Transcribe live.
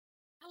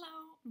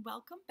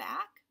Welcome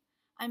back.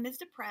 I'm Ms.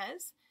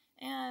 Deprez,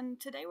 and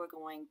today we're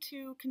going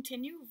to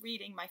continue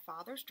reading My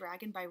Father's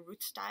Dragon by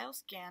Ruth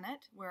Stiles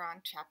Gannett. We're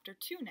on chapter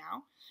 2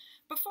 now.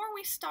 Before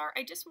we start,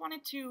 I just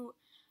wanted to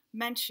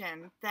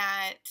mention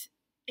that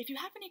if you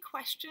have any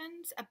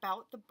questions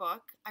about the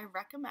book, I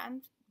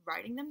recommend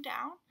writing them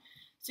down.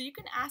 So you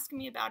can ask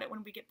me about it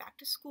when we get back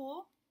to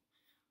school,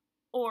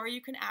 or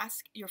you can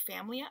ask your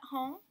family at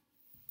home.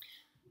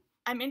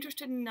 I'm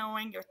interested in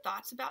knowing your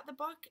thoughts about the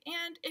book,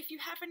 and if you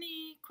have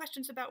any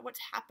questions about what's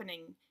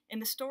happening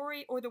in the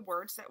story or the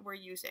words that we're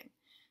using.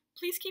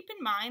 Please keep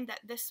in mind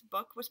that this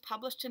book was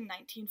published in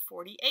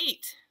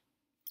 1948.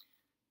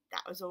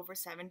 That was over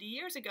 70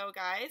 years ago,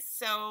 guys,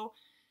 so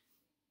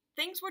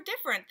things were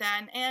different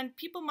then, and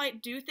people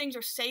might do things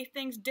or say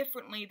things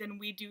differently than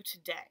we do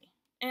today.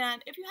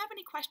 And if you have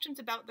any questions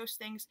about those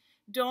things,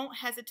 don't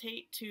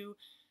hesitate to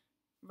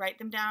write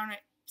them down,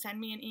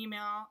 send me an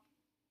email,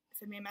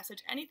 send me a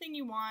message, anything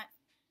you want,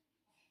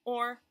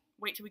 or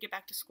wait till we get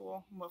back to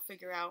school and we'll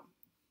figure out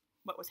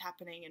what was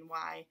happening and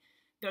why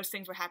those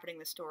things were happening in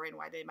the story and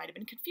why they might have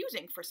been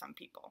confusing for some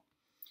people.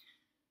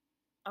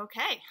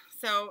 Okay,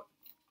 so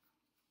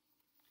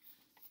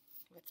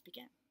let's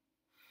begin.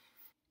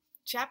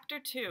 Chapter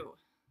 2,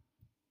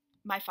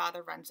 My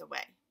Father Runs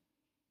Away.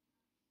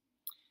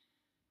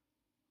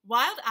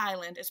 Wild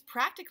Island is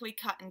practically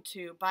cut in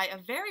two by a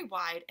very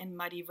wide and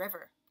muddy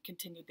river,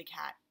 continued the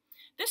cat.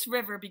 This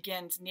river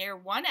begins near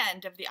one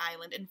end of the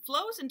island and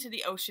flows into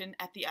the ocean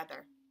at the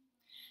other.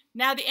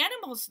 Now, the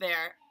animals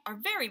there are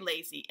very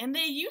lazy, and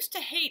they used to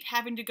hate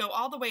having to go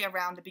all the way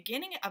around the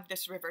beginning of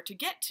this river to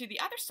get to the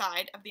other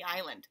side of the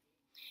island.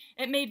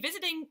 It made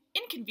visiting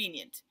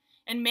inconvenient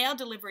and mail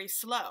delivery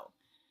slow,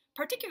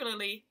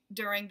 particularly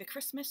during the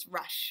Christmas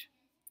rush.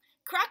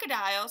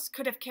 Crocodiles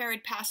could have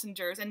carried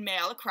passengers and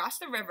mail across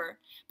the river,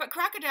 but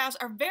crocodiles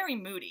are very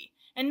moody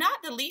and not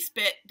the least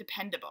bit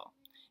dependable,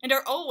 and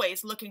are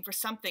always looking for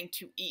something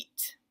to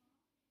eat.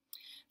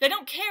 They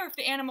don't care if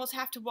the animals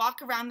have to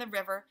walk around the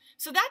river,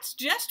 so that's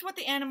just what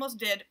the animals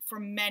did for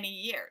many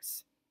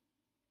years.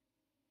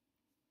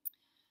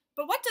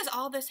 But what does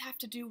all this have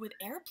to do with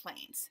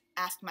airplanes?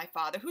 Asked my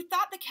father, who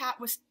thought the cat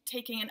was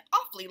taking an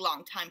awfully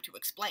long time to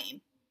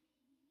explain.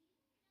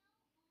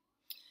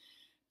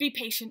 Be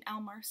patient,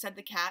 Elmer, said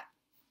the cat.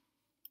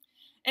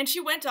 And she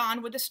went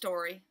on with the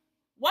story.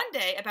 One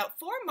day, about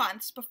 4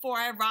 months before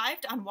I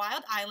arrived on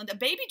Wild Island, a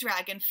baby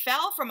dragon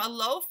fell from a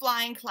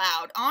low-flying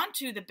cloud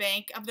onto the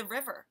bank of the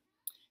river.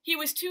 He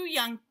was too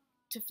young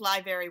to fly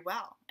very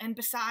well, and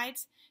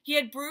besides, he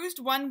had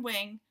bruised one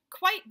wing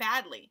quite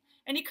badly,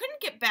 and he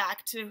couldn't get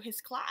back to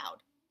his cloud.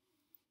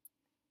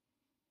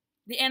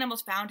 The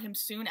animals found him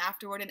soon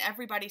afterward, and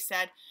everybody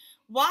said,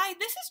 "Why,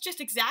 this is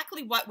just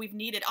exactly what we've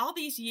needed all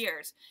these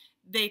years."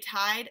 They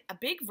tied a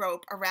big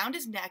rope around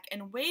his neck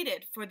and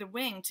waited for the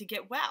wing to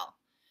get well.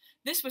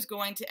 This was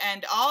going to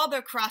end all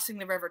their crossing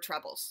the river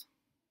troubles.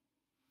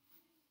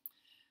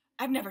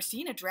 I've never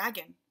seen a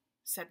dragon,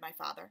 said my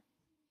father.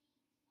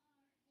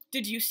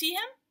 Did you see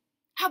him?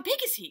 How big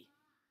is he?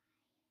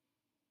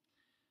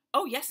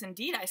 Oh, yes,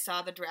 indeed, I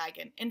saw the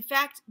dragon. In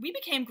fact, we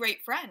became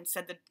great friends,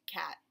 said the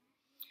cat.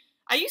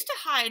 I used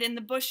to hide in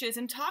the bushes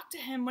and talk to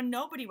him when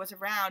nobody was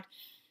around.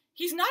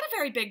 He's not a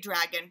very big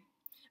dragon,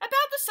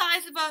 about the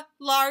size of a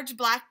large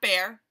black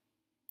bear,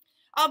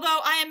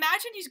 although I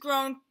imagine he's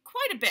grown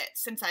quite a bit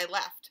since I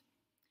left.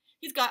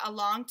 He's got a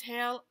long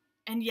tail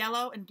and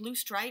yellow and blue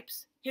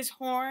stripes. His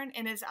horn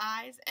and his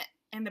eyes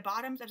and the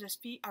bottoms of his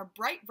feet are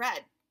bright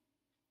red.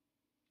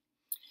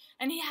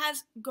 And he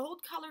has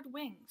gold-colored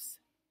wings.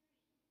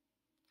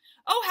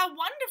 Oh, how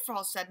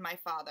wonderful, said my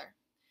father.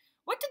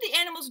 What did the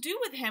animals do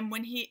with him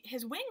when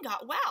his wing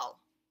got well?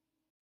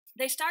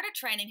 They started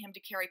training him to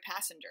carry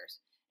passengers,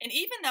 and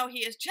even though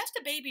he is just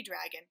a baby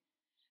dragon,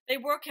 they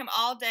work him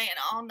all day and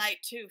all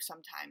night too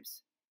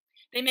sometimes.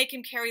 They make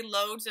him carry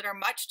loads that are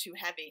much too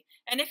heavy,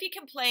 and if he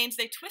complains,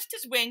 they twist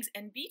his wings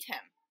and beat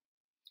him.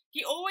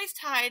 He's always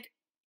tied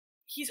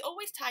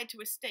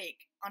to a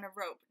stake on a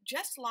rope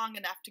just long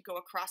enough to go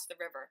across the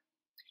river.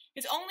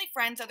 His only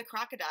friends are the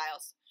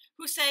crocodiles,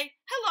 who say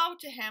hello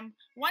to him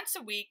once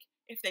a week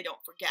if they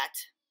don't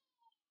forget.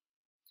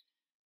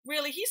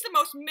 Really, he's the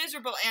most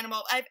miserable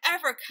animal I've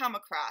ever come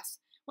across.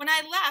 When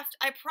I left,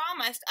 I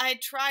promised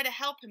I'd try to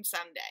help him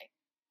someday.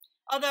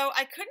 Although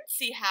I couldn't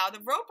see how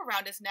the rope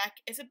around his neck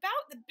is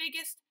about the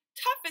biggest,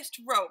 toughest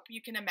rope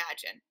you can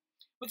imagine.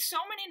 With so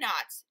many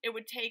knots, it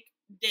would take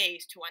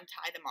days to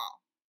untie them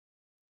all.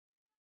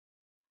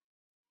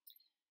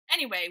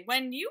 Anyway,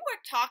 when you were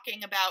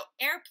talking about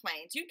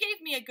airplanes, you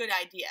gave me a good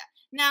idea.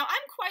 Now,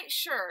 I'm quite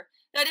sure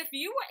that if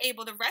you were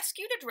able to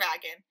rescue the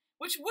dragon,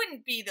 which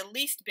wouldn't be the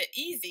least bit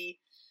easy,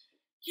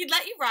 he'd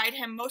let you ride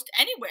him most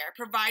anywhere,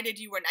 provided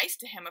you were nice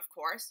to him, of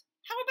course.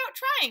 How about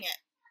trying it?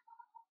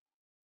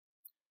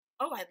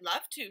 Oh, I'd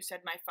love to,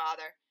 said my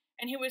father,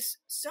 and he was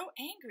so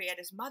angry at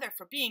his mother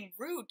for being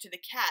rude to the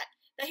cat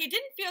that he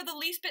didn't feel the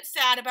least bit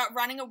sad about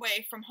running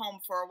away from home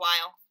for a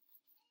while.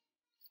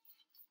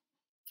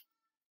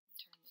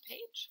 Turn the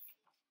page.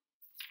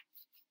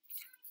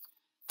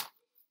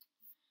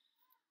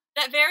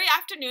 That very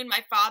afternoon,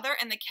 my father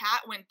and the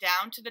cat went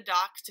down to the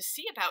docks to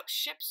see about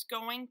ships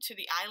going to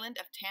the island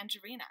of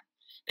Tangerina.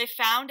 They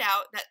found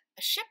out that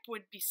a ship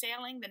would be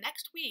sailing the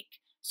next week,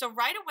 so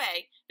right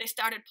away they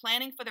started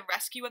planning for the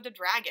rescue of the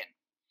dragon.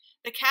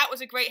 The cat was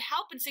a great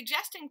help in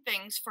suggesting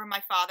things for my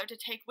father to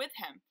take with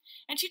him,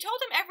 and she told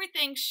him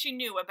everything she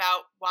knew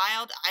about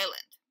Wild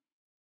Island.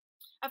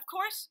 Of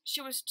course,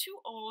 she was too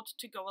old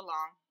to go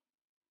along.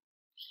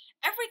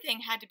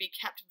 Everything had to be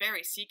kept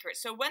very secret,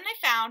 so when they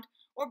found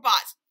or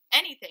bought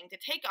anything to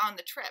take on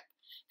the trip,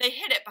 they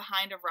hid it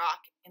behind a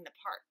rock in the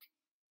park.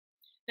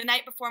 The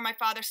night before my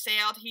father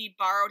sailed, he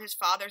borrowed his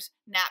father's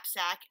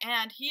knapsack,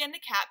 and he and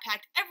the cat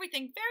packed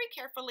everything very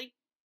carefully.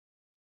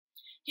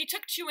 He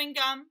took chewing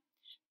gum,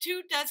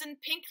 24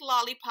 pink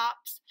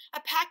lollipops, a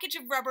package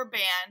of rubber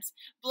bands,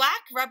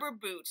 black rubber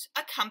boots,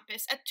 a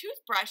compass, a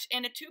toothbrush,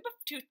 and a tube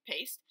of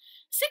toothpaste,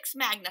 6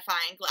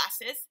 magnifying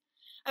glasses,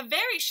 a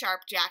very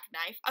sharp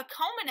jackknife, a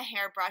comb and a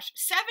hairbrush,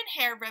 7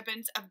 hair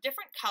ribbons of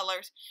different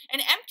colors, an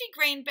empty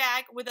grain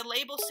bag with a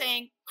label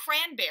saying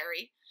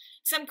cranberry,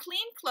 some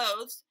clean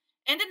clothes,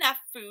 and enough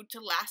food to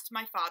last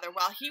my father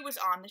while he was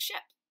on the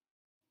ship.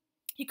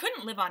 He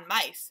couldn't live on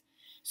mice,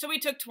 so he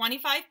took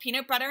 25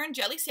 peanut butter and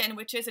jelly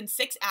sandwiches and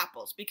 6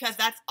 apples, because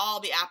that's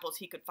all the apples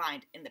he could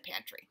find in the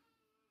pantry.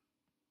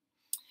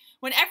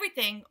 When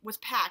everything was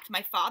packed,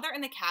 my father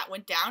and the cat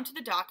went down to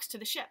the docks to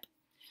the ship.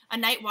 A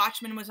night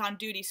watchman was on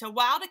duty, so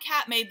while the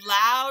cat made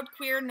loud,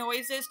 queer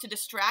noises to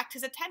distract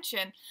his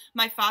attention,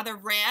 my father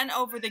ran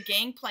over the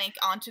gangplank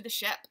onto the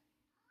ship.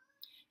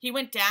 He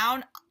went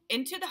down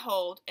into the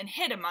hold and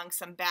hid among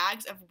some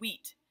bags of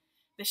wheat.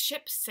 The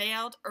ship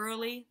sailed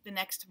early the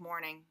next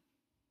morning.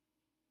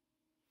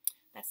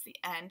 That's the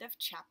end of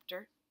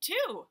chapter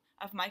 2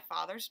 of My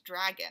Father's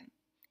Dragon.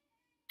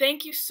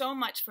 Thank you so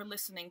much for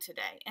listening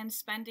today and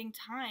spending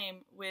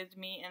time with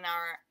me in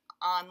our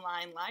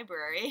online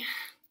library.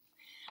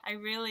 I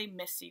really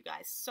miss you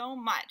guys so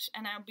much,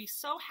 and I'll be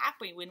so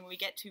happy when we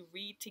get to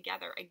read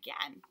together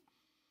again.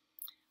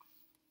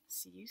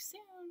 See you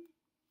soon.